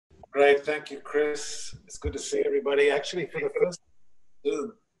Great, thank you, Chris. It's good to see everybody. Actually, for the first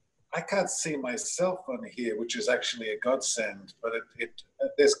Zoom, I can't see myself on here, which is actually a godsend. But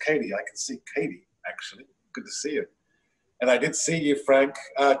there's Katie. I can see Katie. Actually, good to see you. And I did see you, Frank.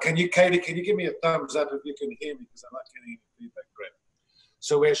 Katie? Can you give me a thumbs up if you can hear me? Because I'm not getting any feedback. Great.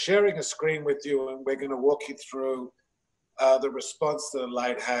 So we're sharing a screen with you, and we're going to walk you through the response that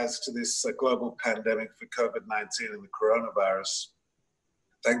Alight has to this global pandemic for COVID-19 and the coronavirus.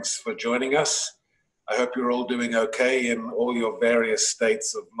 Thanks for joining us. I hope you're all doing okay in all your various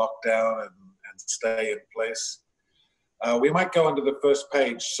states of lockdown and stay in place. We might go on to the first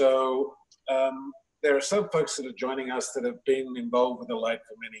page. So there are some folks that are joining us that have been involved with Alight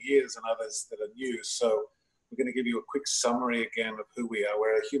for many years and others that are new. So we're going to give you a quick summary again of who we are.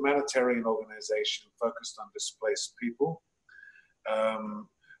 We're a humanitarian organization focused on displaced people.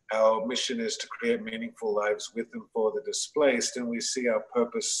 Our mission is to create meaningful lives with and for the displaced, and we see our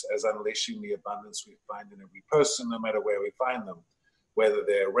purpose as unleashing the abundance we find in every person, no matter where we find them, whether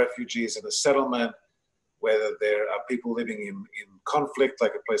they're refugees in a settlement, whether there are people living in conflict,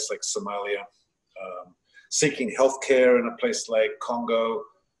 like a place like Somalia, seeking healthcare in a place like Congo,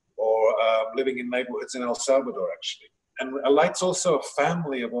 or living in neighborhoods in El Salvador, actually. And Alight's also a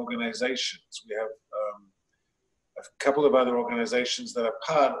family of organizations. We have a couple of other organizations that are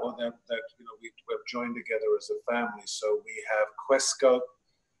part, or that we've joined together as a family. So we have Questscope,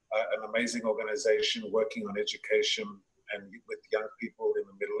 an amazing organization working on education and with young people in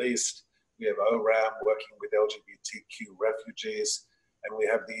the Middle East. We have ORAM working with LGBTQ refugees, and we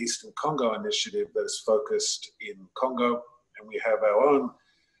have the Eastern Congo Initiative that is focused in Congo, and we have our own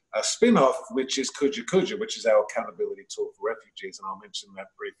spin-off, which is Kuja Kuja, which is our accountability tool for refugees, and I'll mention that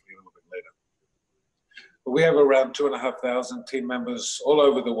briefly a little bit later. But we have around 2,500 team members all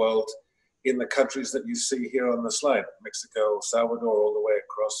over the world in the countries that you see here on the slide: Mexico, El Salvador, all the way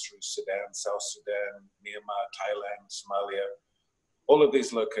across through Sudan, South Sudan, Myanmar, Thailand, Somalia, all of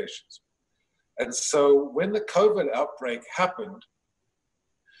these locations. And so when the COVID outbreak happened,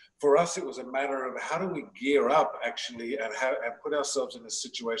 for us, it was a matter of how do we gear up actually and put ourselves in a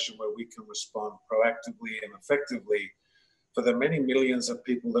situation where we can respond proactively and effectively for the many millions of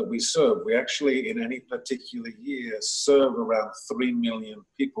people that we serve. We actually, in any particular year, serve around 3 million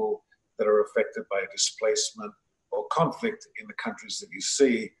people that are affected by displacement or conflict in the countries that you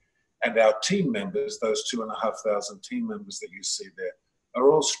see. And our team members, those 2,500 team members that you see there, are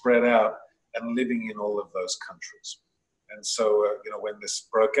all spread out and living in all of those countries. And so, when this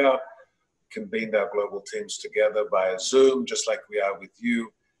broke out, convened our global teams together via Zoom, just like we are with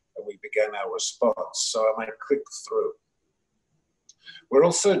you, and we began our response. So I might click through. We're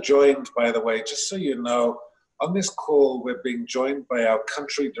also joined, by the way, just so you know, on this call, we're being joined by our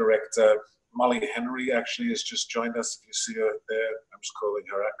country director, Molly Henry, actually has just joined us. If you see her there, I'm just calling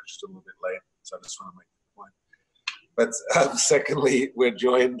her out because she's a little bit late, so I just want to make the point. But secondly, we're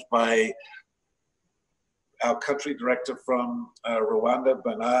joined by our country director from Rwanda,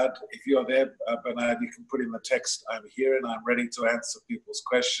 Bernard. If you're there, Bernard, you can put in the text, I'm here and I'm ready to answer people's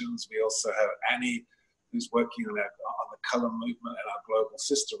questions. We also have Annie, who's working on the color movement and our global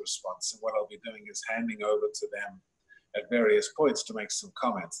sister response. And what I'll be doing is handing over to them at various points to make some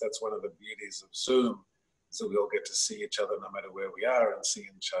comments. That's one of the beauties of Zoom, so we all get to see each other no matter where we are and see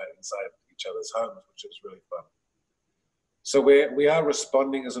inside each other's homes, which is really fun. So we are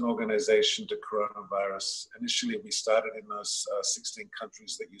responding as an organization to coronavirus. Initially, we started in those 16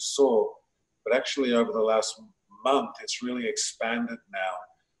 countries that you saw, but actually over the last month, it's really expanded now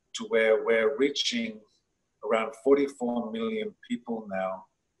to where we're reaching around 44 million people now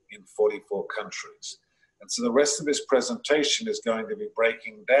in 44 countries. And so the rest of this presentation is going to be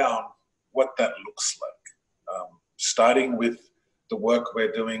breaking down what that looks like, starting with the work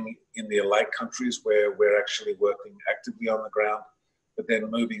we're doing in the Alight countries where we're actually working actively on the ground, but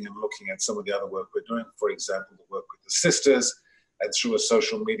then moving and looking at some of the other work we're doing, for example, the work with the sisters, and through a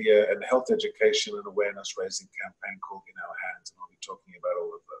social media and health education and awareness raising campaign called In Our Hands, and I'll be talking about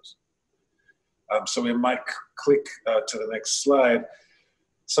all of those. So we might click to the next slide.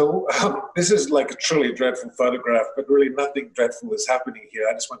 So this is like a truly dreadful photograph, but really nothing dreadful is happening here.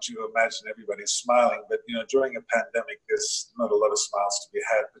 I just want you to imagine everybody's smiling, but during a pandemic, there's not a lot of smiles to be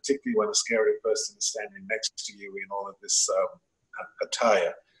had, particularly when a scary person is standing next to you in all of this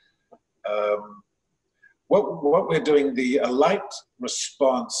attire. What we're doing, the Alight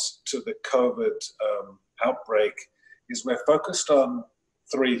response to the COVID outbreak is we're focused on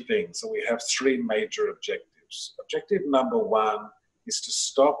three things, and we have three major objectives. Objective number one is to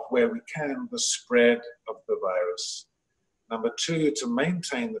stop where we can the spread of the virus. Number two, to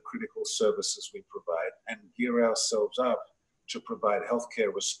maintain the critical services we provide and gear ourselves up to provide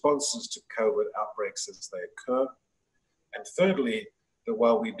healthcare responses to COVID outbreaks as they occur. And thirdly, that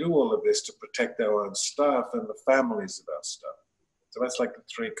while we do all of this, to protect our own staff and the families of our staff. So that's like the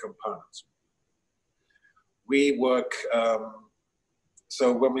three components. We work,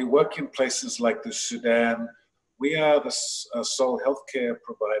 so when we work in places like the Sudan, we are the sole healthcare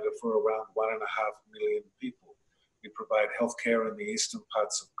provider for around 1.5 million people. We provide healthcare in the eastern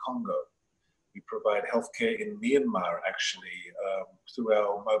parts of Congo. We provide healthcare in Myanmar, actually, through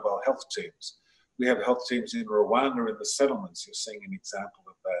our mobile health teams. We have health teams in Rwanda in the settlements. You're seeing an example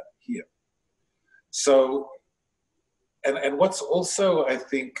of that here. So, and what's also, I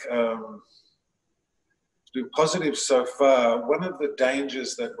think, positive so far, one of the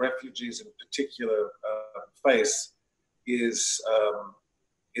dangers that refugees in particular face is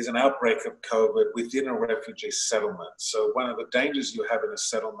an outbreak of COVID within a refugee settlement. So one of the dangers you have in a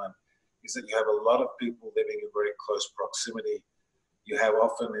settlement is that you have a lot of people living in very close proximity. You have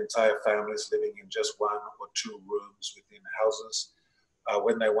often entire families living in just 1 or 2 rooms within houses.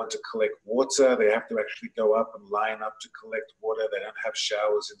 When they want to collect water, they have to actually go up and line up to collect water. They don't have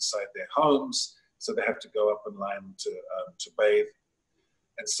showers inside their homes, so they have to go up and line to bathe.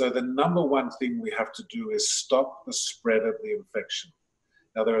 And so the number one thing we have to do is stop the spread of the infection.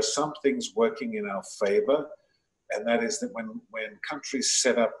 Now, there are some things working in our favor, and that is that when countries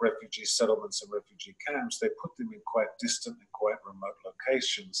set up refugee settlements and refugee camps, they put them in quite distant and quite remote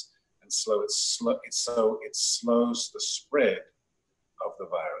locations, and so it slows the spread of the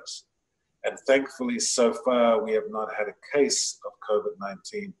virus. And thankfully, so far, we have not had a case of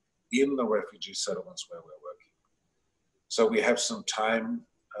COVID-19 in the refugee settlements where we're working. So we have some time,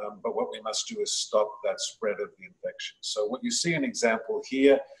 but what we must do is stop that spread of the infection. So what you see an example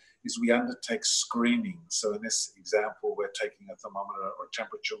here is we undertake screening. So in this example, we're taking a thermometer or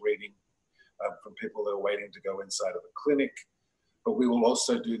temperature reading from people that are waiting to go inside of a clinic. But we will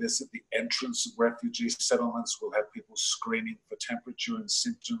also do this at the entrance of refugee settlements. We'll have people screening for temperature and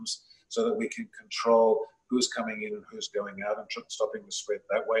symptoms so that we can control who's coming in and who's going out and stopping the spread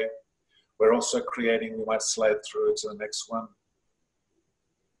that way. We're also creating, we might slide through to the next one.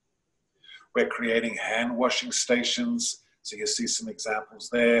 We're creating hand washing stations. So you see some examples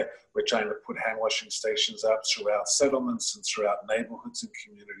there. We're trying to put hand washing stations up throughout settlements and throughout neighborhoods and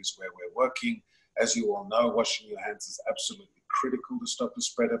communities where we're working. As you all know, washing your hands is absolutely critical to stop the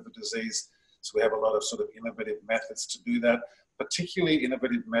spread of the disease. So we have a lot of sort of innovative methods to do that, particularly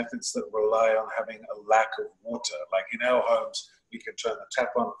innovative methods that rely on having a lack of water. Like in our homes, we can turn the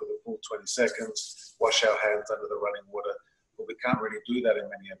tap on for the full 20 seconds, wash our hands under the running water, but we can't really do that in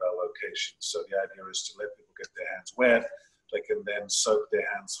many of our locations. So the idea is to let people get their hands wet. They can then soak their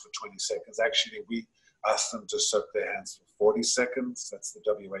hands for 20 seconds. Actually, we ask them to soak their hands for 40 seconds. That's the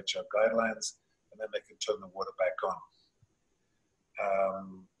WHO guidelines. And then they can turn the water back on.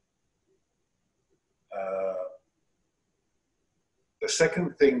 The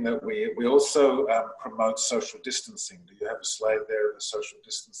second thing that we also promote social distancing. Do you have a slide there of the social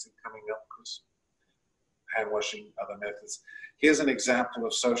distancing coming up, Chris? Hand washing, other methods. Here's an example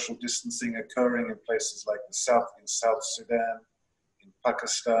of social distancing occurring in places like in South Sudan, in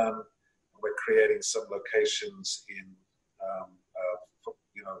Pakistan. We're creating some locations in,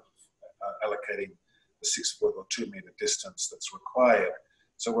 allocating the 6-foot or 2-meter distance that's required.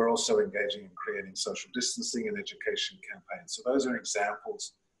 So we're also engaging in creating social distancing and education campaigns. So those are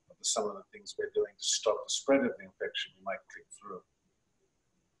examples of some of the things we're doing to stop the spread of the infection. You might click through.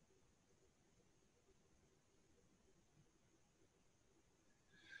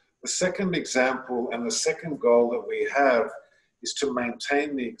 The second example and the second goal that we have is to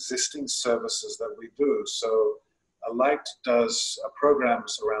maintain the existing services that we do. So Alight does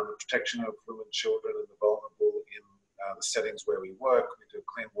programs around the protection of women, children, and the vulnerable in the settings where we work. We do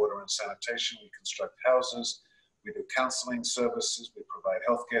clean water and sanitation, we construct houses, we do counseling services, we provide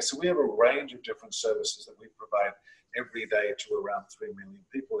healthcare. So we have a range of different services that we provide every day to around 3 million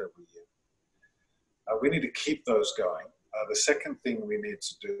people every year. We need to keep those going. The second thing we need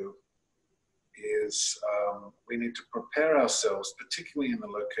to do is we need to prepare ourselves, particularly in the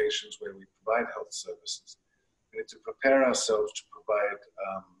locations where we provide health services. We need to prepare ourselves to provide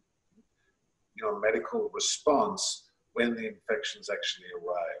medical response when the infections actually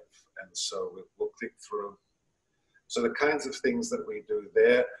arrive. And so we'll click through. So the kinds of things that we do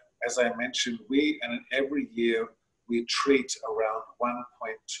there, as I mentioned, and every year we treat around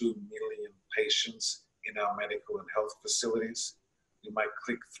 1.2 million patients in our medical and health facilities. You might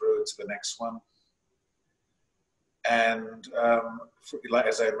click through to the next one. And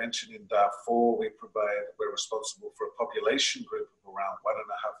as I mentioned, in Darfur, we're responsible for a population group of around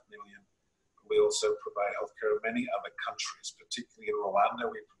 1.5 million. We also provide healthcare in many other countries, particularly in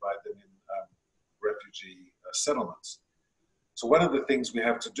Rwanda. We provide them in refugee settlements. So one of the things we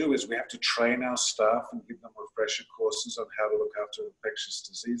have to do is we have to train our staff and give them refresher courses on how to look after infectious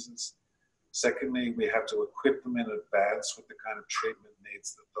diseases. Secondly, we have to equip them in advance with the kind of treatment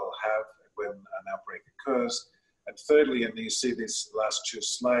needs that they'll have when an outbreak occurs. And thirdly, and you see these last two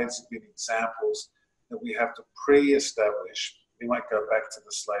slides have been examples that we have to pre-establish. We might go back to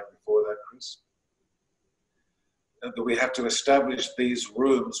the slide before that, Chris. That we have to establish these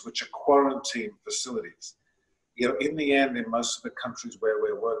rooms, which are quarantine facilities. You know, in the end, in most of the countries where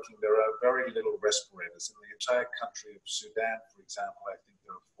we're working, there are very little respirators. In the entire country of Sudan, for example, I think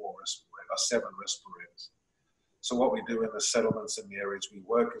there are 7 respirators. So what we do in the settlements and the areas we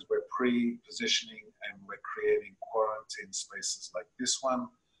work is we're pre-positioning and we're creating quarantine spaces like this one.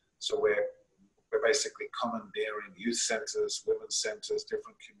 So we're basically commandeering youth centers, women's centers,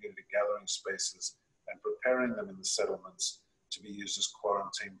 different community gathering spaces, and preparing them in the settlements to be used as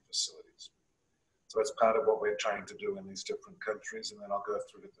quarantine facilities. So that's part of what we're trying to do in these different countries. And then I'll go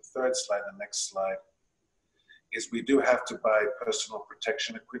through to the third slide. The next slide is we do have to buy personal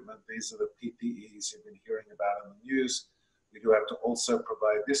protection equipment. These are the PPEs you've been hearing about in the news. We do have to also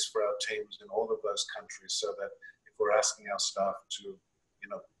provide this for our teams in all of those countries so that if we're asking our staff to,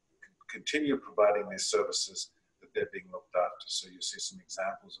 continue providing these services, that they're being looked after. So you see some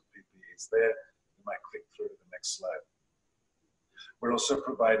examples of PPEs there. You might click through to the next slide. We're also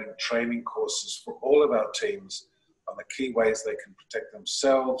providing training courses for all of our teams on the key ways they can protect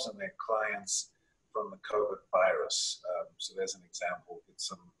themselves and their clients from the COVID virus. So there's an example with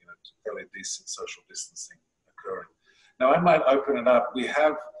some fairly decent social distancing occurring. Now I might open it up.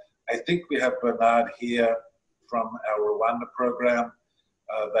 I think we have Bernard here from our Rwanda program.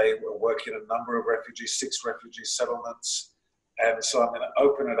 They were working in a number of 6 refugee settlements. And so I'm going to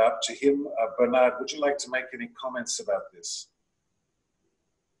open it up to him. Bernard, would you like to make any comments about this?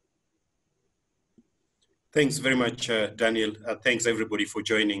 Thanks very much, Daniel. Thanks everybody for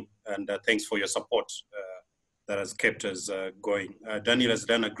joining, and thanks for your support that has kept us going. Daniel has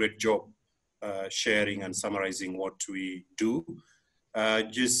done a great job sharing and summarizing what we do.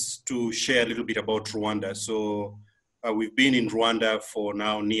 Just to share a little bit about Rwanda. So we've been in Rwanda for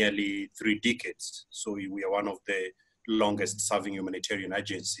now nearly 3 decades. So we are one of the longest serving humanitarian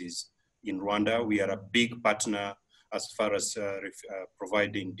agencies in Rwanda. We are a big partner as far as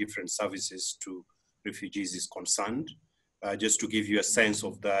providing different services to refugees is concerned. Just to give you a sense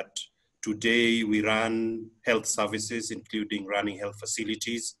of that, today we run health services, including running health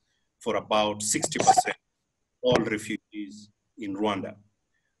facilities for about 60% of all refugees in Rwanda.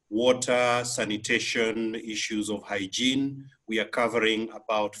 Water, sanitation, issues of hygiene, we are covering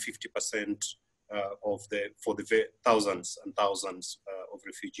about 50% for the thousands and thousands of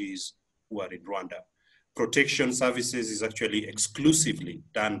refugees who are in Rwanda. Protection services is actually exclusively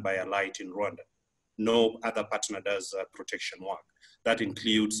done by Alight in Rwanda. No other partner does protection work. That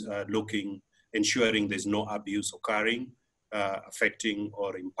includes ensuring there's no abuse occurring, affecting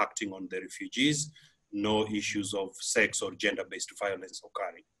or impacting on the refugees, no issues of sex or gender-based violence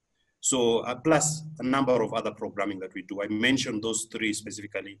occurring. So plus a number of other programming that we do. I mentioned those 3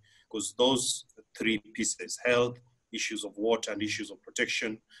 specifically because those 3 pieces, health, issues of water, and issues of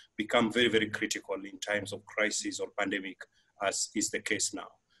protection, become very, very critical in times of crisis or pandemic, as is the case now.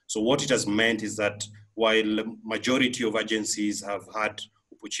 So what it has meant is that while majority of agencies have had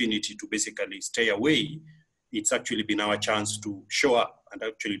opportunity to basically stay away, it's actually been our chance to show up and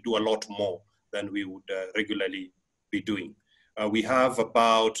actually do a lot more than we would regularly be doing. We have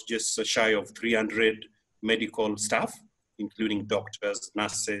about just shy of 300 medical staff, including doctors,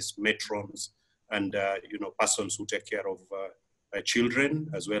 nurses, matrons, and persons who take care of children,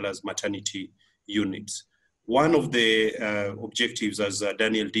 as well as maternity units. One of the objectives, as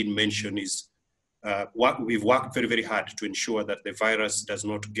Daniel did mention, is we've worked very, very hard to ensure that the virus does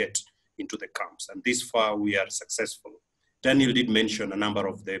not get into the camps. And this far, we are successful. Daniel did mention a number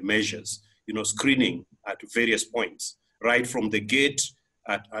of the measures, screening at various points, right from the gate,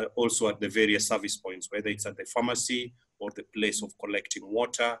 also at the various service points, whether it's at the pharmacy or the place of collecting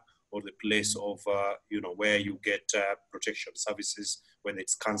water or the place of, where you get protection services, whether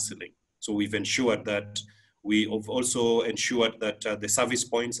it's counseling. So we've ensured that we have also ensured that the service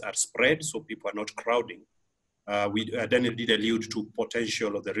points are spread so people are not crowding. Daniel did allude to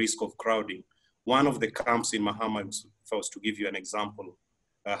potential or the risk of crowding. One of the camps in Mahama, if I was to give you an example,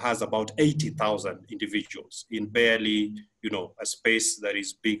 has about 80,000 individuals in barely, a space that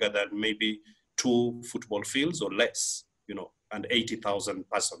is bigger than maybe 2 football fields or less, and 80,000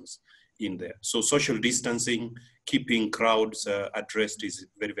 persons in there. So social distancing, keeping crowds addressed is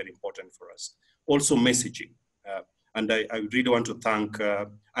very, very important for us. Also messaging. And I really want to thank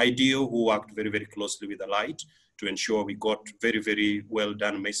IDEO, who worked very, very closely with Alight to ensure we got very, very well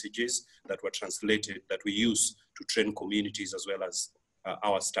done messages that were translated that we use to train communities as well as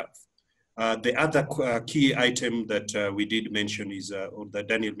our staff. The other key item that we did mention is, or that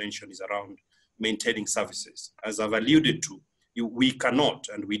Daniel mentioned, is around maintaining services. As I've alluded to, we cannot,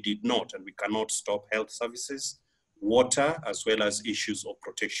 and we did not, and we cannot stop health services, water, as well as issues of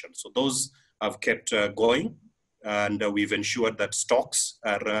protection. So those have kept going, and we've ensured that stocks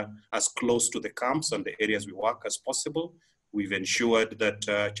are as close to the camps and the areas we work as possible. We've ensured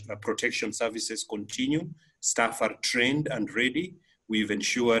that protection services continue, staff are trained and ready. We've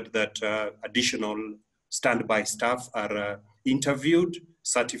ensured that additional standby staff are interviewed,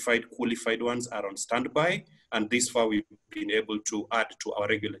 certified, qualified ones are on standby, and this far we've been able to add to our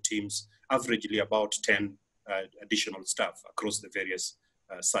regular teams, averagely about 10 additional staff across the various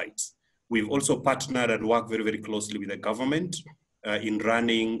sites. We've also partnered and worked very, very closely with the government in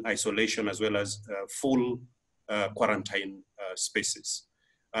running isolation as well as full quarantine spaces.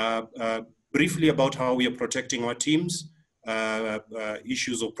 Briefly about how we are protecting our teams,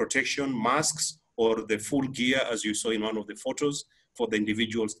 issues of protection, masks, or the full gear, as you saw in one of the photos, for the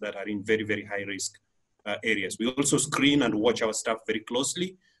individuals that are in very, very high risk areas. We also screen and watch our staff very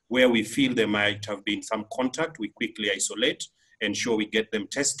closely. Where we feel there might have been some contact, we quickly isolate, ensure we get them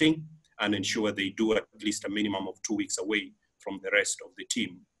testing, and ensure they do at least a minimum of 2 weeks away from the rest of the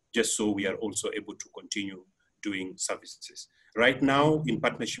team, just so we are also able to continue doing services. Right now, in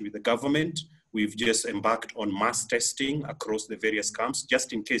partnership with the government, we've just embarked on mass testing across the various camps,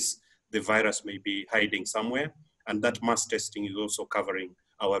 just in case the virus may be hiding somewhere. And that mass testing is also covering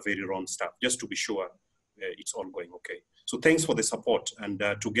our very own staff, just to be sure it's all going okay. So thanks for the support, and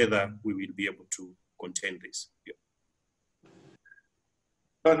together we will be able to contain this. Yeah.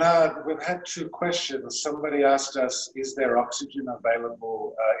 Bernard, we've had 2 questions. Somebody asked us, is there oxygen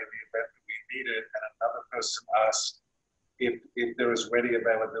available in the event that we need it? And another person asked if there is ready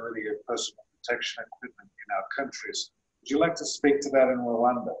availability of personal protection equipment in our countries. Would you like to speak to that in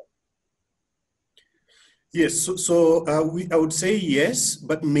Rwanda? Yes, I would say yes,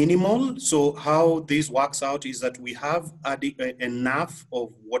 but minimal. So how this works out is that we have enough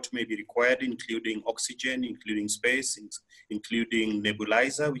of what may be required, including oxygen, including space, including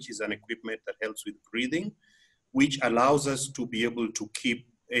nebulizer, which is an equipment that helps with breathing, which allows us to be able to keep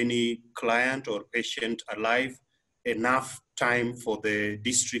any client or patient alive enough time for the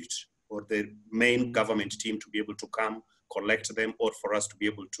district or the main government team to be able to come, collect them, or for us to be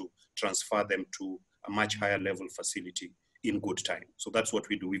able to transfer them to a much higher level facility in good time. So that's what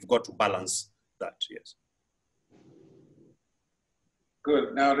we do. We've got to balance that, yes.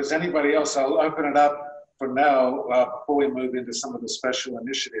 Good. Now, does anybody else, I'll open it up for now before we move into some of the special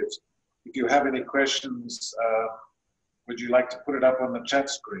initiatives. If you have any questions, would you like to put it up on the chat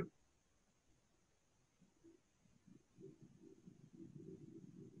screen?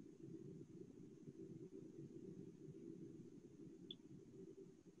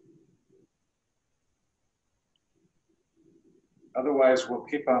 Otherwise, we'll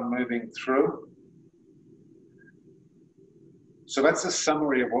keep on moving through. So that's a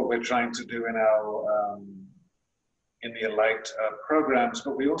summary of what we're trying to do in our in the Alight programs,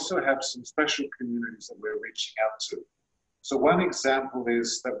 but we also have some special communities that we're reaching out to. So one example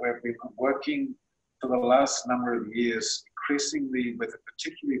is that we've been working for the last number of years, increasingly with a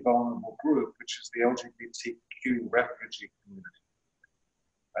particularly vulnerable group, which is the LGBTQ refugee community.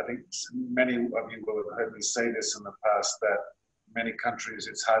 I think many of you will have heard me say this in the past, that in many countries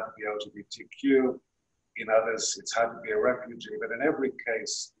it's hard to be LGBTQ, in others it's hard to be a refugee, but in every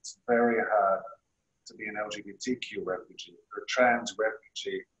case it's very hard to be an LGBTQ refugee. If you're a trans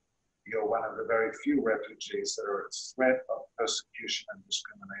refugee, you're one of the very few refugees that are at threat of persecution and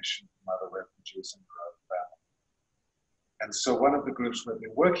discrimination from other refugees in their own family. And so one of the groups we've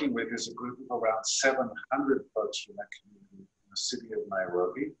been working with is a group of around 700 folks from that community in the city of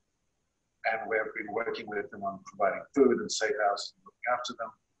Nairobi. And we've been working with them on providing food and safe houses and looking after them.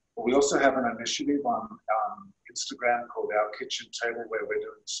 But we also have an initiative on Instagram called Our Kitchen Table, where we're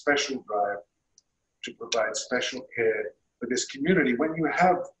doing a special drive to provide special care for this community. When you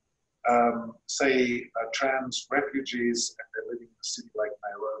have, say, trans refugees and they're living in a city like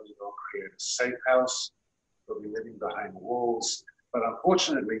Nairobi, they'll create a safe house, they'll be living behind walls. But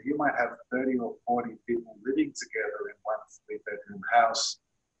unfortunately, you might have 30 or 40 people living together in one 3-bedroom house.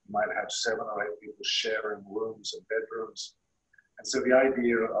 You might have 7 or 8 people sharing rooms and bedrooms. And so the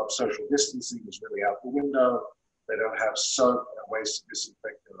idea of social distancing is really out the window. They don't have soap and ways to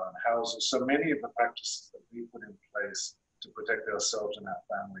disinfect their own houses. So many of the practices that we put in place to protect ourselves and our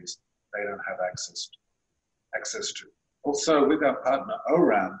families, they don't have access to. Also, with our partner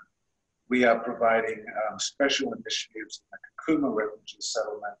ORAM, we are providing special initiatives in the Kakuma refugee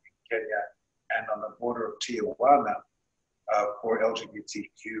settlement in Kenya and on the border of Tijuana for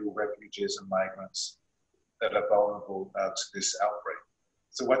LGBTQ refugees and migrants that are vulnerable to this outbreak.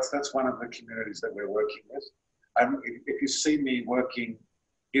 So that's one of the communities that we're working with. If you see me working,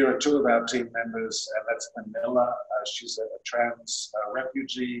 here are two of our team members, and that's Manila. She's a trans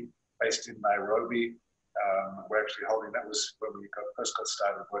refugee based in Nairobi. We're actually holding, that was when we first got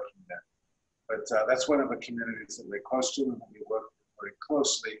started working there. But that's one of the communities that we're close to and that we work very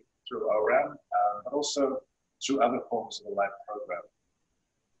closely through ORAM, but also through other forms of the Alight program.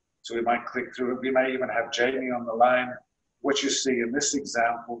 So we might click through it. We may even have Jamie on the line. What you see in this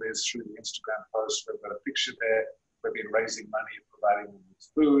example is through the Instagram post. We've got a picture there. We've been raising money, providing them with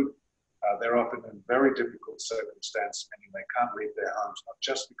food. They're often in very difficult circumstances, meaning they can't leave their homes, not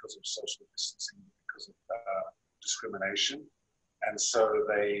just because of social distancing, but because of discrimination. And so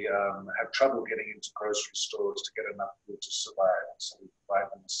they have trouble getting into grocery stores to get enough food to survive. So we provide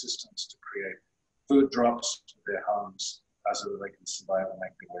them assistance to create food drops to their homes so that they can survive and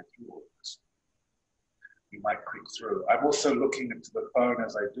make their way through all of this. You might click through. I'm also looking into the phone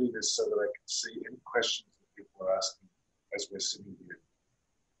as I do this so that I can see any questions that people are asking as we're sitting here.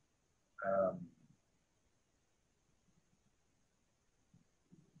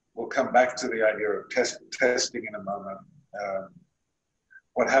 We'll come back to the idea of testing in a moment.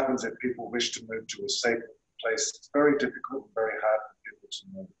 What happens if people wish to move to a safe place? It's very difficult and very hard for people to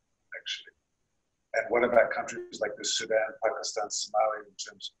move, actually. And what about countries like the Sudan, Pakistan, Somalia in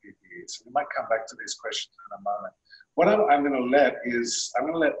terms of PPE? So we might come back to these questions in a moment. What I'm going to let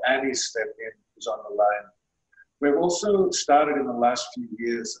Annie step in, who's on the line. We've also started in the last few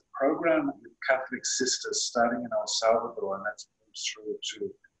years a program with Catholic sisters starting in El Salvador, and that's moved through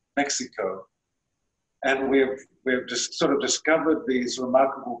to Mexico. And we've just sort of discovered these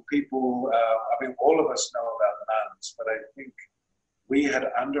remarkable people. I mean, all of us know about nuns, but I think we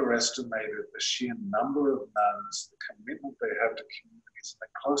had underestimated the sheer number of nuns, the commitment they have to communities, and the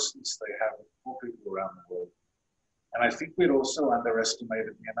closeness they have with poor people around the world. And I think we'd also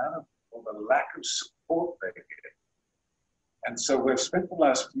underestimated the amount of, or the lack of support they get. And so we've spent the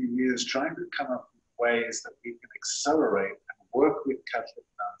last few years trying to come up with ways that we can accelerate and work with Catholic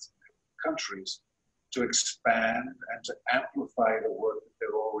nuns in different countries to expand and to amplify the work that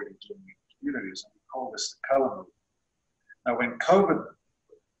they're already doing in communities. And we call this the color movement. Now, when COVID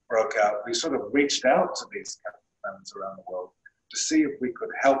broke out, we sort of reached out to these Catholic nuns around the world to see if we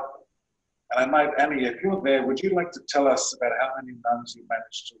could help them. And I might, Annie, if you're there, would you like to tell us about how many nuns you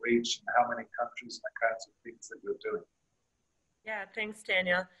managed to reach and how many countries and the kinds of things that you're doing? Yeah, thanks,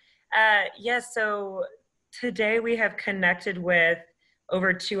 Daniel. So today we have connected with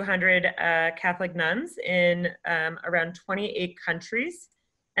over 200 Catholic nuns in around 28 countries.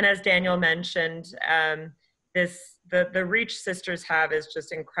 And as Daniel mentioned, the reach sisters have is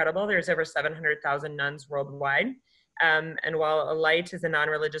just incredible. There's over 700,000 nuns worldwide. And while Alight is a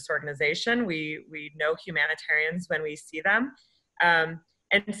non-religious organization, we know humanitarians when we see them. And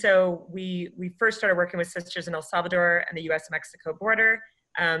so we first started working with sisters in El Salvador and the US-Mexico border.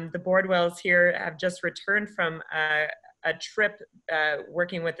 The Boardwells here have just returned from a trip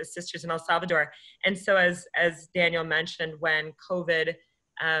working with the sisters in El Salvador. And so as Daniel mentioned, when COVID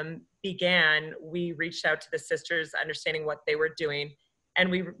began, we reached out to the sisters, understanding what they were doing.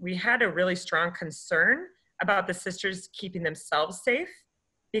 And we had a really strong concern about the sisters keeping themselves safe,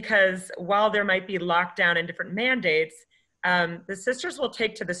 because while there might be lockdown and different mandates, the sisters will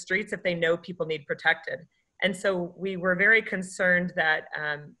take to the streets if they know people need protected. And so we were very concerned that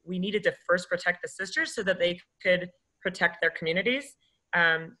we needed to first protect the sisters so that they could protect their communities,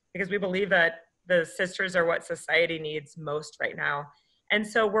 because we believe that the sisters are what society needs most right now. And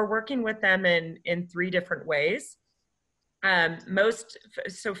so we're working with them in three different ways. First,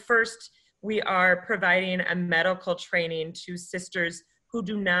 we are providing a medical training to sisters who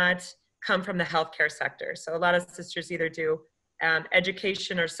do not come from the healthcare sector. So a lot of sisters either do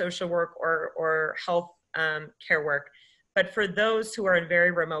education or social work or health care work. But for those who are in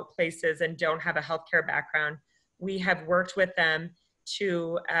very remote places and don't have a healthcare background, we have worked with them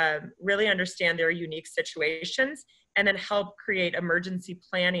to really understand their unique situations and then help create emergency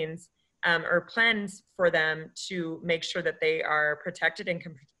plannings or plans for them to make sure that they are protected and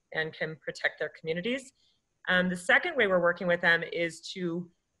can protect their communities. The second way we're working with them is to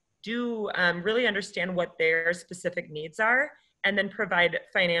really understand what their specific needs are and then provide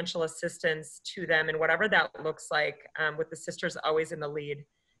financial assistance to them, and whatever that looks like, with the sisters always in the lead.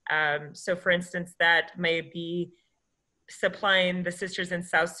 So for instance, that may be supplying the sisters in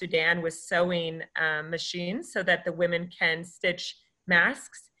South Sudan with sewing machines so that the women can stitch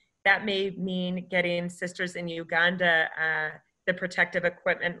masks. That may mean getting sisters in Uganda the protective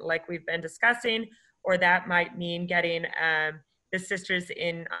equipment like we've been discussing, or that might mean getting the sisters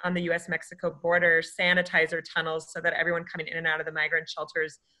on the US-Mexico border sanitizer tunnels so that everyone coming in and out of the migrant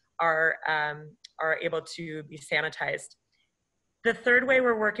shelters are able to be sanitized. The third way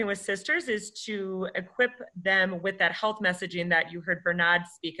we're working with sisters is to equip them with that health messaging that you heard Bernard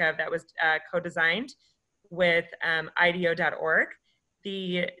speak of, that was co-designed with IDEO.org.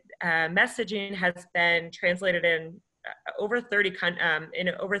 The messaging has been translated in over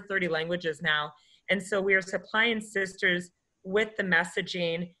 30 languages now. And so we are supplying sisters with the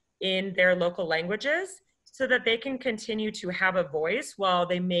messaging in their local languages so that they can continue to have a voice while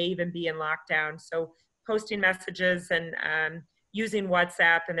they may even be in lockdown. So posting messages and using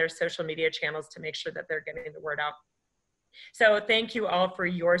WhatsApp and their social media channels to make sure that they're getting the word out. So thank you all for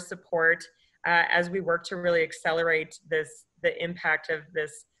your support as we work to really accelerate the impact of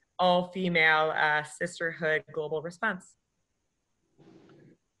this all-female sisterhood global response.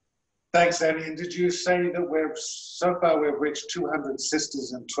 Thanks, Annie. And did you say that so far we've reached 200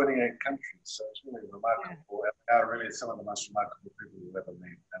 sisters in 28 countries? So it's really remarkable. Yeah. Are really some of the most remarkable people we've ever met.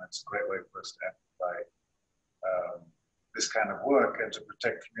 And it's a great way for us to amplify this kind of work and to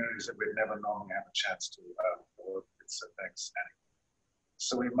protect communities that we'd never normally have a chance to work with. So thanks, Annie.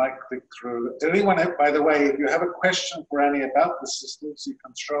 So we might click through. Did anyone have, by the way, if you have a question for Annie about the sisters, you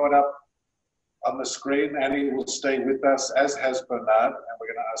can throw it up on the screen. Annie will stay with us, as has Bernard, and we're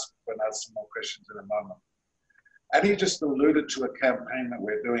going to ask Bernard some more questions in a moment. Annie just alluded to a campaign that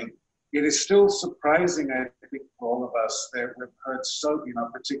we're doing. It is still surprising, I think, for all of us that we've heard so,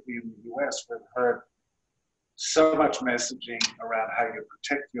 particularly in the US, we've heard so much messaging around how you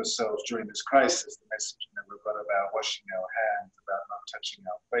protect yourselves during this crisis, the messaging that we've got about washing our hands, about not touching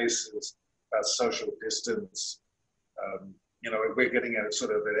our faces, about social distance. We're getting at it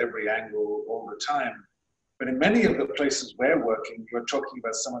sort of at every angle all the time. But in many of the places we're working, you're talking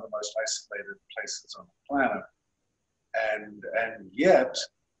about some of the most isolated places on the planet. And yet,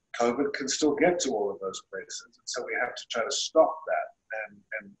 COVID can still get to all of those places. And so we have to try to stop that.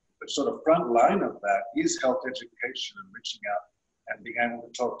 And the sort of front line of that is health education and reaching out and being able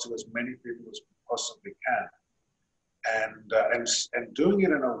to talk to as many people as we possibly can. And doing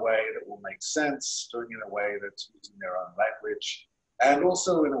it in a way that will make sense, doing it in a way that's using their own language, and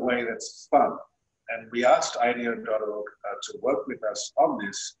also in a way that's fun. And we asked IDEO.org to work with us on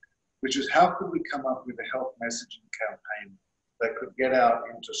this, which is how could we come up with a health messaging campaign that could get out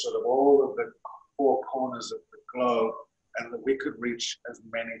into sort of all of the four corners of the globe, and that we could reach as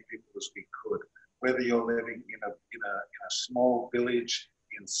many people as we could, whether you're living in a small village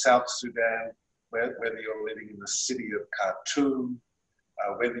in South Sudan, whether you're living in the city of Khartoum,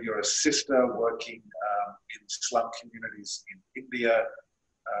 whether you're a sister working in slum communities in India.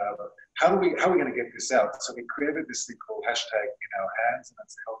 How are we going to get this out? So we created this thing called #InOurHands, and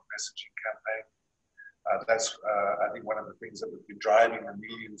that's a health messaging campaign. That's, I think, one of the things that we've been driving the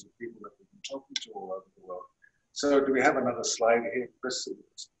millions of people that we've been talking to all over the world. So do we have another slide here, Chris?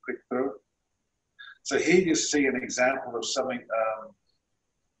 Let's click through. So here you see an example of something,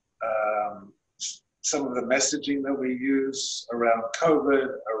 some of the messaging that we use around COVID,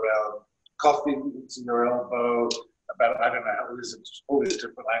 around coughing into your elbow, about, I don't know, how is it, all these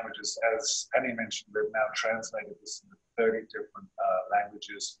different languages. As Annie mentioned, we've now translated this into 30 different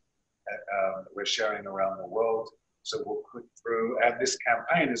languages that we're sharing around the world. So we'll click through, and this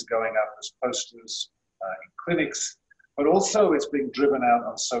campaign is going up as posters in clinics, but also it's being driven out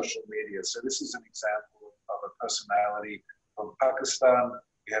on social media. So this is an example of a personality from Pakistan.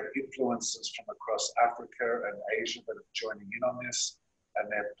 We have influencers from across Africa and Asia that are joining in on this, and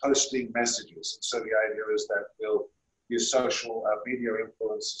they're posting messages. And so the idea is that we'll use social media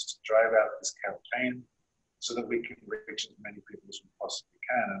influencers to drive out this campaign so that we can reach as many people as we possibly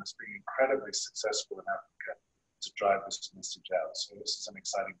can. And it's been incredibly successful in Africa to drive this message out. So this is an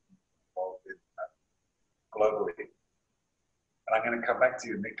exciting thing involved in globally. And I'm going to come back to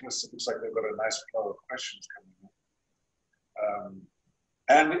you, Nicholas. It looks like they've got a nice flow of questions coming in.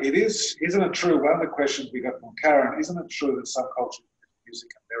 And it is, isn't it true, one of the questions we got from Karen, isn't it true that some cultures use music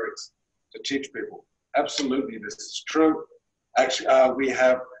and lyrics to teach people? Absolutely, this is true. Actually, we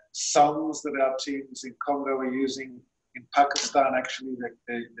have songs that our teams in Congo are using. In Pakistan, actually,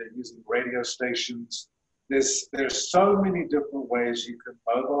 they're using radio stations. There's so many different ways you can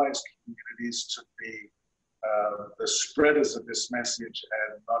mobilize communities to be the spreaders of this message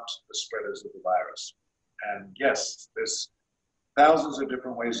and not the spreaders of the virus. And yes, there's thousands of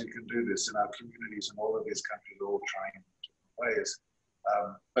different ways you can do this in our communities, and all of these countries are all trying in different ways.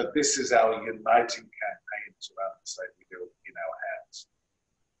 But this is our uniting campaign to say we do it in our hands.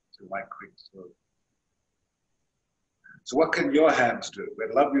 So my quick through. So what can your hands do?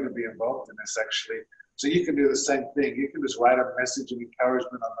 We'd love you to be involved in this actually. So you can do the same thing. You can just write a message of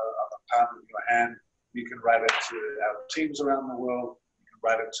encouragement on the palm of your hand. You can write it to our teams around the world. You can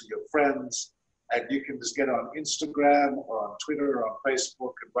write it to your friends. And you can just get on Instagram or on Twitter or on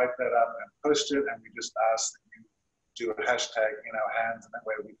Facebook and write that up and post it. And we just ask that you do a hashtag in our hands. And that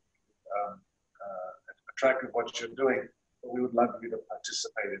way we a track of what you're doing. But we would love you to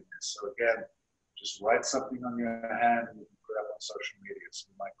participate in this. So again, just write something on your hand and you can put it up on social media so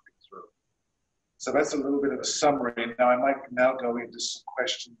we might click through. So that's a little bit of a summary. Now I might now go into some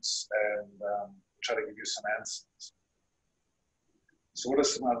questions and try to give you some answers. So what are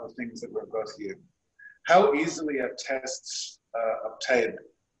some other things that we've got here? How easily are tests obtained?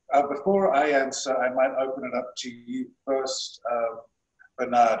 Before I answer, I might open it up to you first,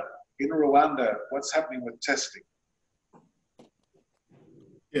 Bernard. In Rwanda, what's happening with testing?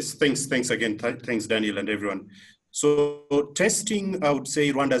 Yes, thanks again. Thanks, Daniel, and everyone. So testing, I would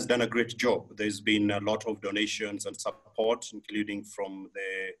say Rwanda has done a great job. There's been a lot of donations and support, including from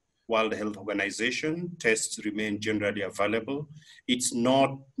the World Health Organization. Tests remain generally available. It's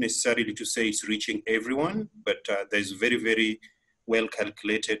not necessarily to say it's reaching everyone, but there's very, very well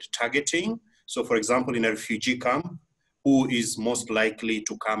calculated targeting. So for example, in a refugee camp, who is most likely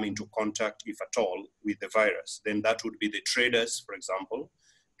to come into contact, if at all, with the virus? Then that would be the traders, for example,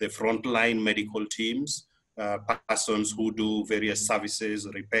 the frontline medical teams, persons who do various services,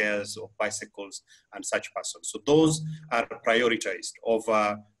 repairs of bicycles, and such persons. So those are prioritized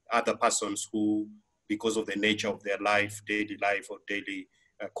over other persons who, because of the nature of their life, daily life or daily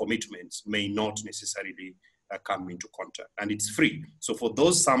commitments, may not necessarily come into contact. And it's free. So for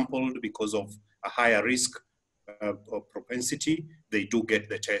those sampled because of a higher risk or propensity, they do get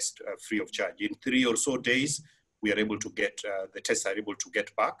the test free of charge. In 3 or so days, we are able to get, the tests are able to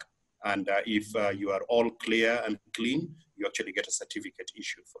get back. And if you are all clear and clean, you actually get a certificate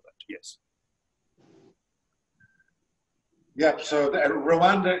issued for that, yes. Yeah, so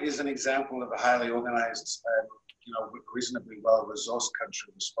Rwanda is an example of a highly organized and reasonably well-resourced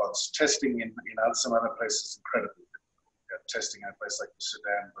country response. Testing in some other places is incredibly difficult. Testing in a place like the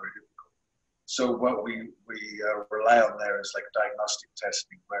Sudan, very difficult. So what we rely on there is like diagnostic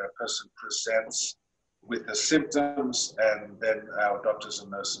testing, where a person presents with the symptoms, and then our doctors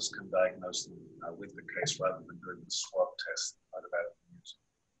and nurses can diagnose them with the case rather than doing the swab test.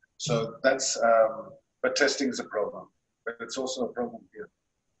 So that's, but testing is a problem, but it's also a problem here.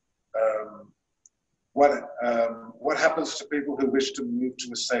 What happens to people who wish to move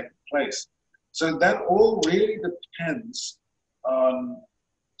to a safe place? So that all really depends on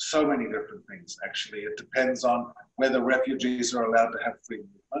so many different things, actually. It depends on whether refugees are allowed to have free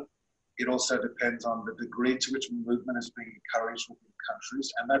movement. It also depends on the degree to which movement is being encouraged within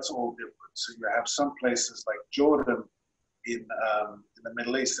countries, and that's all different. So you have some places like Jordan in the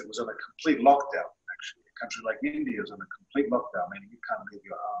Middle East that was on a complete lockdown, actually. A country like India is on a complete lockdown, meaning you can't leave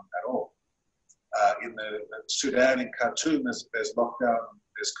your home at all. In the Sudan, in Khartoum, there's lockdown,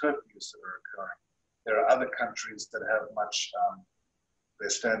 there's curfews that are occurring. There are other countries that have much, their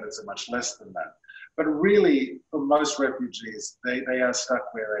standards are much less than that. But really, for most refugees, they are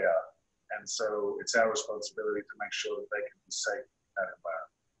stuck where they are. And so it's our responsibility to make sure that they can be safe in that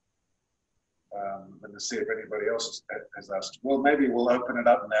environment. And to see if anybody else has asked. Well, maybe we'll open it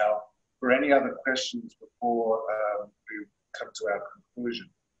up now for any other questions before we come to our conclusion.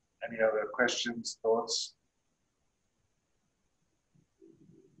 Any other questions, thoughts?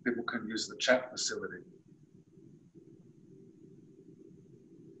 People can use the chat facility.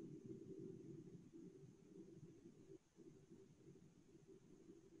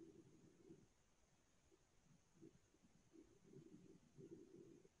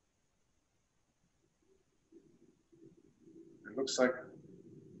 It looks like,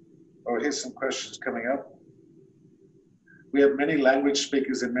 oh, here's some questions coming up. We have many language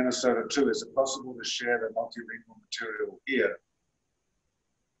speakers in Minnesota too. Is it possible to share the multilingual material here?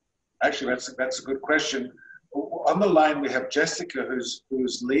 Actually, that's a good question. On the line, we have Jessica, who's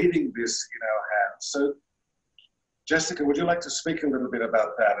leading this in our hands. So, Jessica, would you like to speak a little bit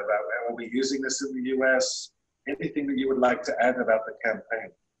about that? About are we using this in the US? Anything that you would like to add about the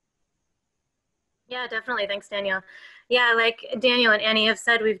campaign? Yeah, definitely. Thanks, Daniel. Yeah, like Daniel and Annie have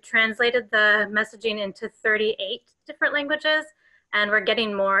said, we've translated the messaging into 38 different languages, and we're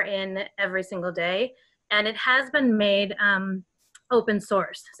getting more in every single day. And it has been made open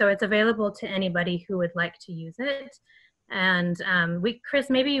source. So it's available to anybody who would like to use it. And Chris,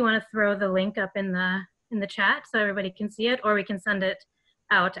 maybe you want to throw the link up in the chat so everybody can see it, or we can send it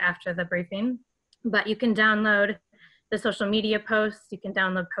out after the briefing. But you can download the social media posts, you can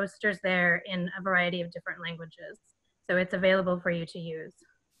download posters there in a variety of different languages. So it's available for you to use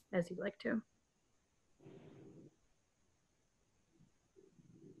as you'd like to.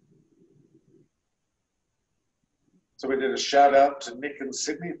 So we did a shout out to Nick and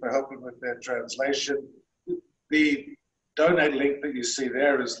Sydney for helping with their translation. The donate link that you see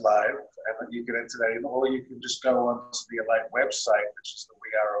there is live, and you can enter that in, or you can just go on to the Alight website, which is the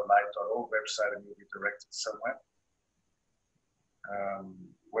wearealight.org website, and you'll be directed somewhere.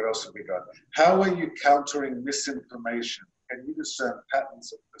 What else have we got? How are you countering misinformation? Can you discern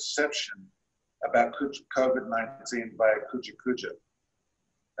patterns of perception about COVID-19 via Kuja Kuja?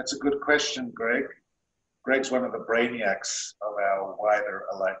 That's a good question, Greg. Greg's one of the brainiacs of our wider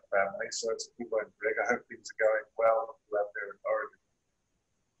Alight family, so it's a good one, Greg. I hope things are going well out there in Oregon.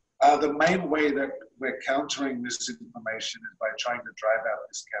 The main way that we're countering misinformation is by trying to drive out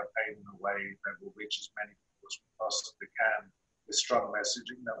this campaign in a way that will reach as many people as we possibly can, with strong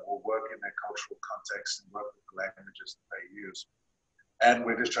messaging that will work in their cultural context and work with the languages that they use. And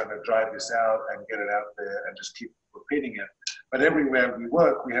we're just trying to drive this out and get it out there and just keep repeating it. But everywhere we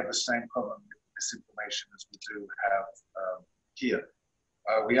work, we have the same problem with misinformation as we do have here.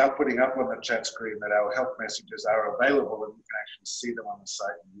 We are putting up on the chat screen that our help messages are available, and you can actually see them on the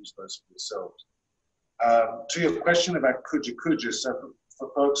site and use those for yourselves. To your question about Kuja Kuja, so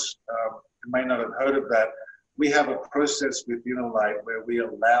for folks who may not have heard of that, we have a process within Alight where we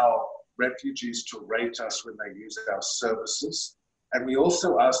allow refugees to rate us when they use our services. And we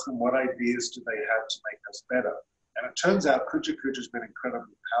also ask them what ideas do they have to make us better. And it turns out Kuja Kuja has been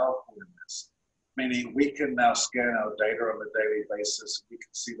incredibly powerful in this, meaning we can now scan our data on a daily basis. We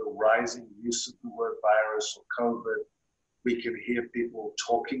can see the rising use of the word virus or COVID. We can hear people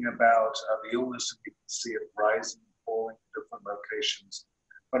talking about the illness, and we can see it rising and falling in different locations.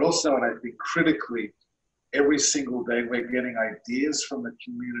 But also, and I think critically, every single day we're getting ideas from the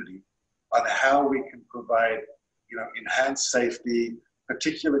community on how we can provide, enhanced safety,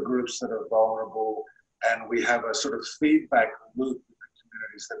 particular groups that are vulnerable, and we have a sort of feedback loop with the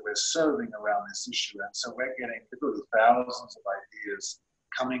communities that we're serving around this issue. And so we're getting literally thousands of ideas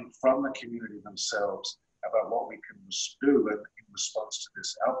coming from the community themselves about what we can do in response to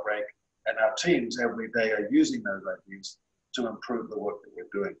this outbreak. And our teams every day are using those ideas to improve the work that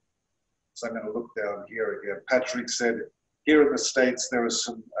we're doing. So I'm going to look down here again. Patrick said, here in the States, there is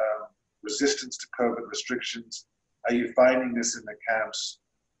some resistance to COVID restrictions. Are you finding this in the camps,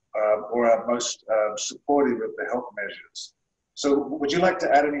 or are most supportive of the health measures? So would you like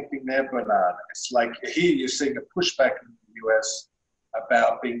to add anything there, Bernard? It's like here you're seeing a pushback in the US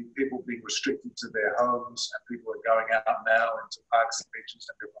about people being restricted to their homes, and people are going out now into parks and beaches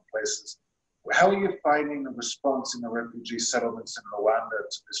and different places. How are you finding the response in the refugee settlements in Rwanda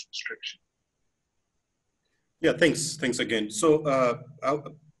to this restriction? Yeah, thanks again. So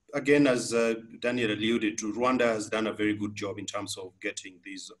again, as Daniel alluded to, Rwanda has done a very good job in terms of getting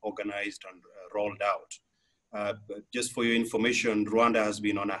these organized and rolled out. Just for your information, Rwanda has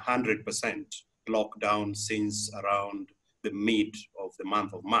been on 100% lockdown since around the mid of the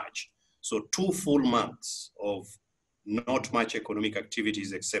month of March. So 2 full months of not much economic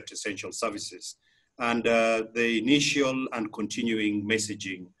activities except essential services. And the initial and continuing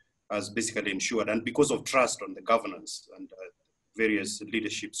messaging has basically ensured, and because of trust on the governance and various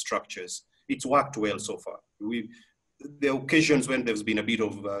leadership structures, it's worked well so far. There are occasions when there's been a bit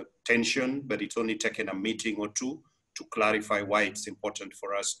of tension, but it's only taken a meeting or two to clarify why it's important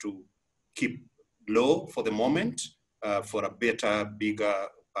for us to keep low for the moment for a better, bigger,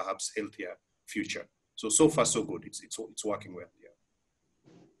 perhaps healthier future. So far so good. It's working well.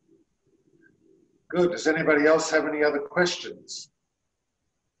 Yeah. Good. Does anybody else have any other questions?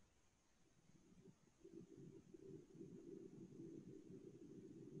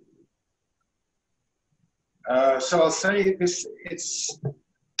 So I'll say this: it's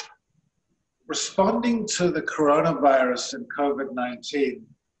responding to the coronavirus and COVID-19.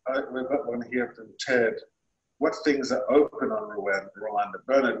 We've got one here from Ted. What things are open on Rwanda?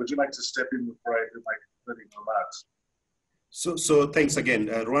 Bernard, would you like to step in before I do my concluding remarks? So thanks again.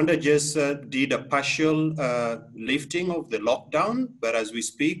 Rwanda just did a partial lifting of the lockdown, but as we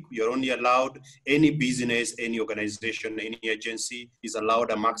speak, you're only allowed, any business, any organization, any agency is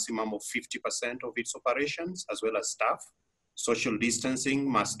allowed a maximum of 50% of its operations, as well as staff. Social distancing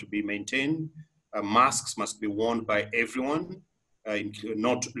must be maintained. Masks must be worn by everyone.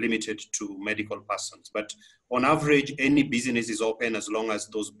 not limited to medical persons. But on average, any business is open as long as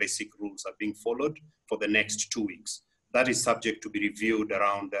those basic rules are being followed for the next 2 weeks. That is subject to be reviewed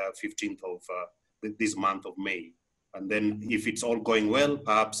around 15th of this month of May. And then if it's all going well,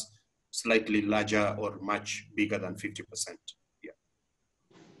 perhaps slightly larger or much bigger than 50%. Yeah.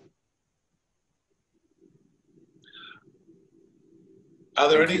 Are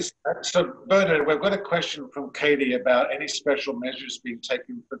there any, so Bernard, we've got a question from Katie about any special measures being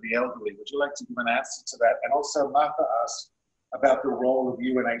taken for the elderly. Would you like to give an answer to that? And also Martha asked about the role of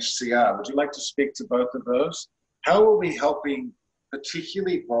UNHCR. Would you like to speak to both of those? How are we helping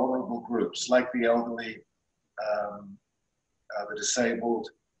particularly vulnerable groups like the elderly, the disabled,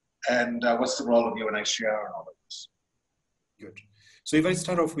 and what's the role of UNHCR in all of this? Good. So if I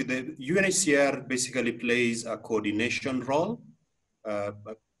start off with the UNHCR basically plays a coordination role.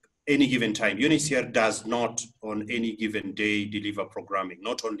 Any given time. UNHCR does not on any given day deliver programming,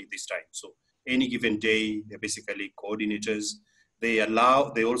 not only this time. So any given day, they're basically coordinators. They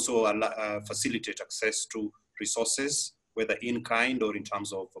also facilitate access to resources, whether in kind or in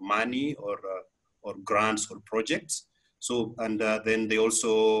terms of money or grants or projects. So, and then they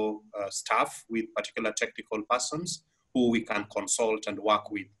also staff with particular technical persons who we can consult and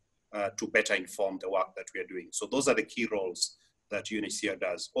work with to better inform the work that we are doing. So those are the key roles that UNHCR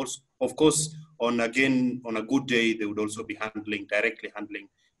does. Also, of course, on a good day, they would also be directly handling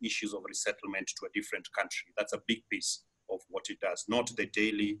issues of resettlement to a different country. That's a big piece of what it does, not the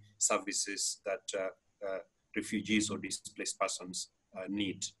daily services that refugees or displaced persons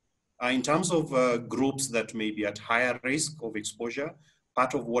need. In terms of groups that may be at higher risk of exposure,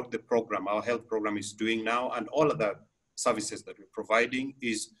 part of what the program, our health program is doing now, and all of the services that we're providing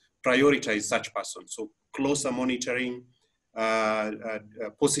is prioritize such persons. So closer monitoring,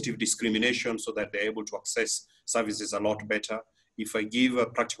 positive discrimination so that they're able to access services a lot better. If I give a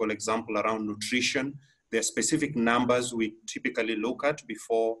practical example around nutrition, there are specific numbers we typically look at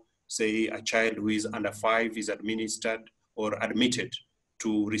before, say, a child who is under 5 is administered or admitted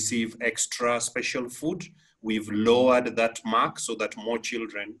to receive extra special food. We've lowered that mark so that more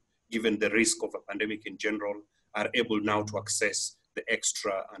children, given the risk of a pandemic in general, are able now to access the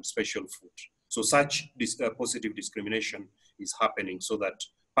extra and special food. So such positive discrimination is happening so that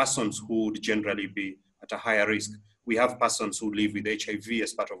persons who would generally be at a higher risk, we have persons who live with HIV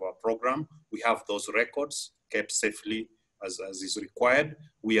as part of our program. We have those records kept safely as is required.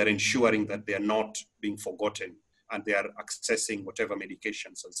 We are ensuring that they are not being forgotten and they are accessing whatever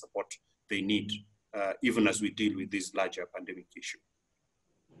medications and support they need, even as we deal with this larger pandemic issue.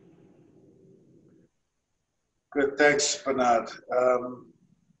 Good, thanks, Bernard.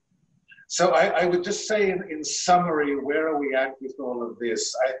 So I would just say in summary, where are we at with all of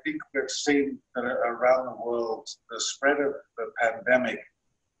this? I think we've seen that around the world, the spread of the pandemic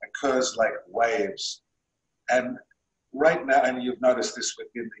occurs like waves. And right now, and you've noticed this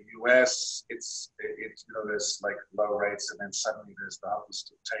within the US, it's there's like low rates and then suddenly there's the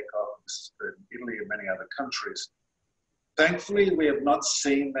opposite takeoff. This is true in Italy and many other countries. Thankfully, we have not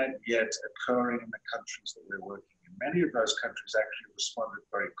seen that yet occurring in the countries that we're working in. Many of those countries actually responded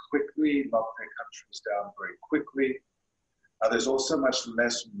very quickly, locked their countries down very quickly. There's also much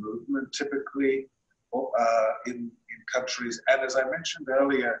less movement typically in countries. And as I mentioned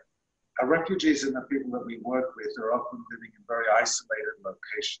earlier, our refugees and the people that we work with are often living in very isolated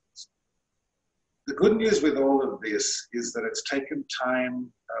locations. The good news with all of this is that it's taken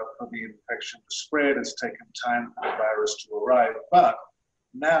time for the infection to spread, it's taken time for the virus to arrive, but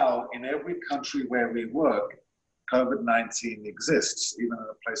now in every country where we work, COVID-19 exists. Even in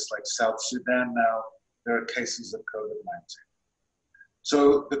a place like South Sudan now, there are cases of COVID-19.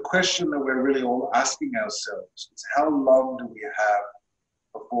 So the question that we're really all asking ourselves is how long do we have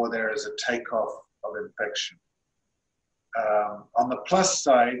before there is a takeoff of infection? On the plus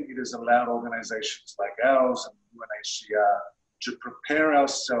side, it has allowed organizations like ours and UNHCR to prepare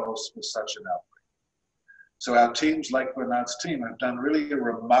ourselves for such an outbreak. So our teams, like Bernard's team, have done really a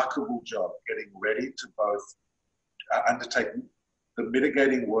remarkable job getting ready to both undertake the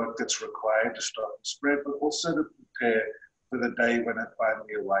mitigating work that's required to stop the spread, but also to prepare for the day when it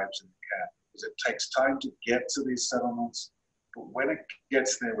finally arrives in the camp. Because it takes time to get to these settlements, but when it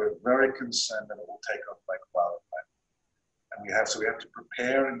gets there, we're very concerned that it will take off like wildfire. And we have to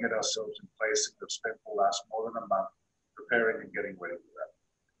prepare and get ourselves in place, and we've spent the last more than a month preparing and getting ready for that.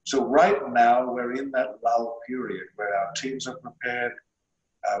 So right now, we're in that lull period where our teams are prepared,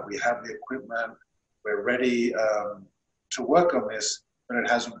 we have the equipment, we're ready to work on this, but it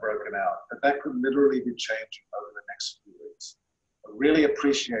hasn't broken out. But that could literally be changing over the next few weeks. I really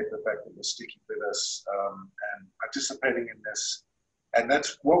appreciate the fact that you're sticking with us and participating in this And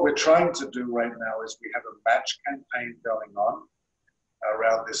that's what we're trying to do right now is we have a match campaign going on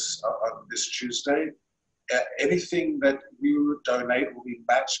around this, on this Tuesday. Anything that you donate will be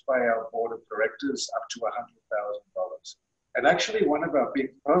matched by our board of directors up to $100,000. And actually one of our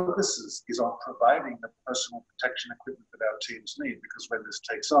big focuses is on providing the personal protection equipment that our teams need, because when this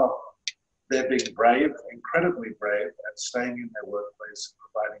takes off, they're being brave, incredibly brave at staying in their workplace and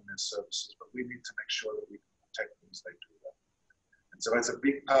providing their services, but we need to make sure that we can protect them as they do that. And so that's a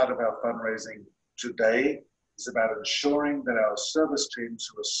big part of our fundraising today, is about ensuring that our service teams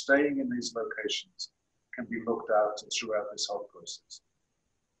who are staying in these locations can be looked after throughout this whole process.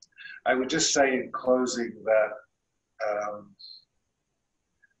 I would just say in closing that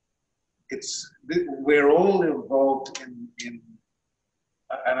we're all involved in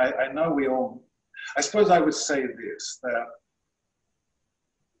and I know we all, I suppose I would say this, that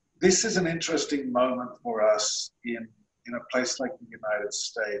this is an interesting moment for us in a place like the United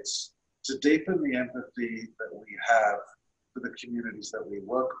States to deepen the empathy that we have for the communities that we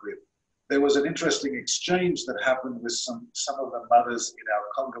work with. There was an interesting exchange that happened with some of the mothers in our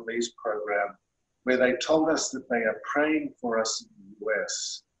Congolese program, where they told us that they are praying for us in the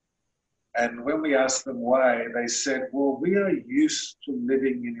US. And when we asked them why, they said, well, we are used to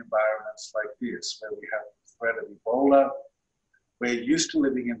living in environments like this, where we have the threat of Ebola. We're used to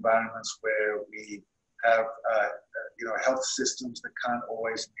living in environments where we have health systems that can't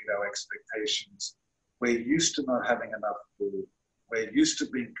always meet our expectations. We're used to not having enough food. We're used to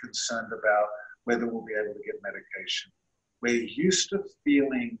being concerned about whether we'll be able to get medication. We're used to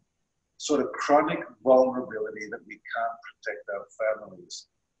feeling sort of chronic vulnerability that we can't protect our families.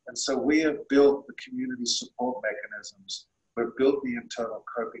 And so we have built the community support mechanisms, we've built the internal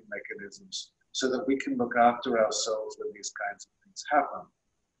coping mechanisms so that we can look after ourselves when these kinds of things happen.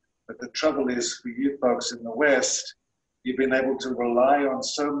 But the trouble is, for you folks in the West, you've been able to rely on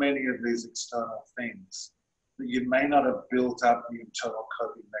so many of these external things that you may not have built up the internal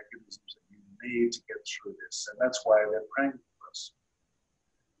coping mechanisms that you need to get through this. And that's why they're praying for us.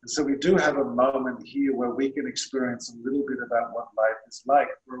 And so we do have a moment here where we can experience a little bit about what life is like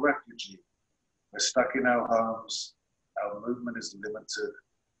for a refugee. We're stuck in our homes, our movement is limited.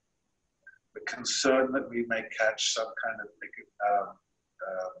 We're concerned that we may catch some kind of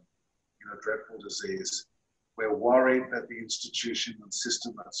dreadful disease. We're worried that the institution and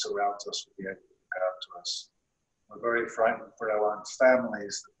system that surrounds us will be able to look after us. We're very frightened for our own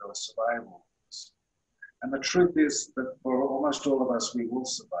families that they'll survive all this. And the truth is that for almost all of us, we will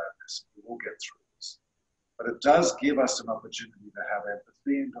survive this. We will get through this. But it does give us an opportunity to have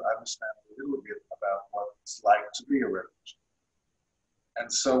empathy and to understand a little bit about what it's like to be a refugee.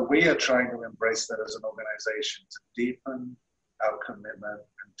 And so we are trying to embrace that as an organization to deepen our commitment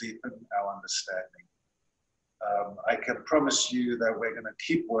and deepen our understanding. I can promise you that we're going to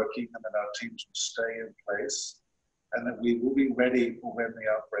keep working and that our teams will stay in place and that we will be ready for when the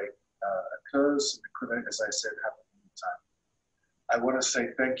outbreak occurs. And it could, as I said, happen any time. I want to say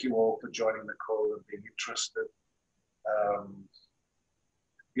thank you all for joining the call and being interested.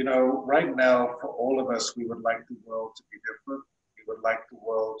 Right now, for all of us, we would like the world to be different. We would like the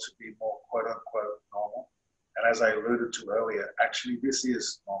world to be more quote unquote normal. And as I alluded to earlier, actually this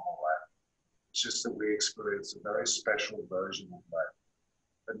is normal life. It's just that we experience a very special version of life.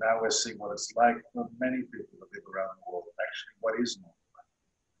 But now we're seeing what it's like for many people that live around the world, actually what is normal life.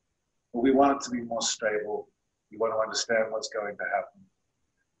 But we want it to be more stable. We want to understand what's going to happen.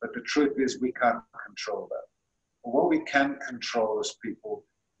 But the truth is we can't control that. But what we can control as people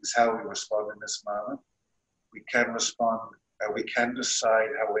is how we respond in this moment. We can respond, we can decide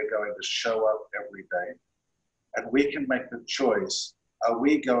how we're going to show up every day. And we can make the choice. Are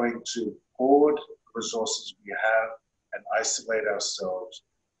we going to hoard the resources we have and isolate ourselves?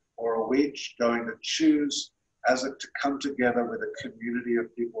 Or are we going to choose to come together with a community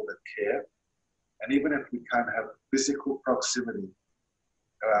of people that care? And even if we can't have physical proximity,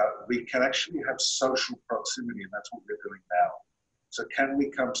 we can actually have social proximity, and that's what we're doing now. So can we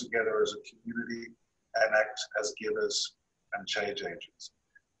come together as a community and act as givers and change agents?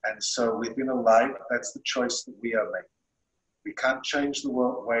 And so within Alight, that's the choice that we are making. We can't change the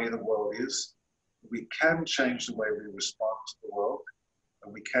way the world is. We can change the way we respond to the world,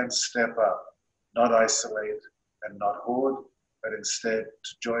 and we can step up, not isolate and not hoard, but instead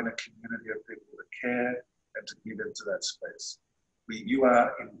to join a community of people that care and to give into that space. You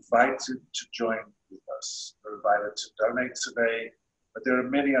are invited to join with us. You're invited to donate today, but there are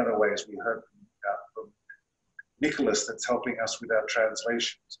many other ways. We heard from Nicholas that's helping us with our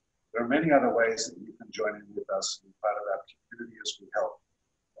translations. There are many other ways that you can join in with us and be part of our community as we help.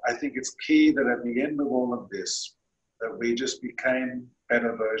 I think it's key that at the end of all of this, that we just became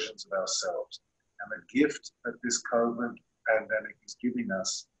better versions of ourselves. And the gift that this COVID pandemic is giving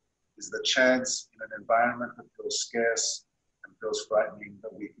us is the chance in an environment that feels scarce and feels frightening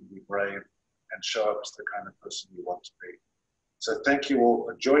that we can be brave and show up as the kind of person we want to be. So thank you all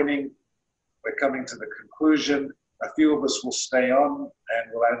for joining. We're coming to the conclusion. A few of us will stay on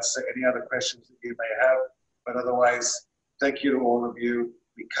and will answer any other questions that you may have. But otherwise, thank you to all of you.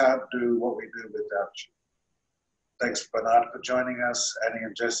 We can't do what we do without you. Thanks, Bernard, for joining us, Annie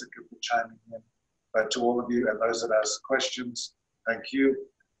and Jessica for chiming in. But to all of you and those that ask questions, thank you.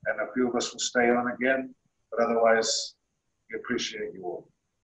 And a few of us will stay on again. But otherwise, we appreciate you all.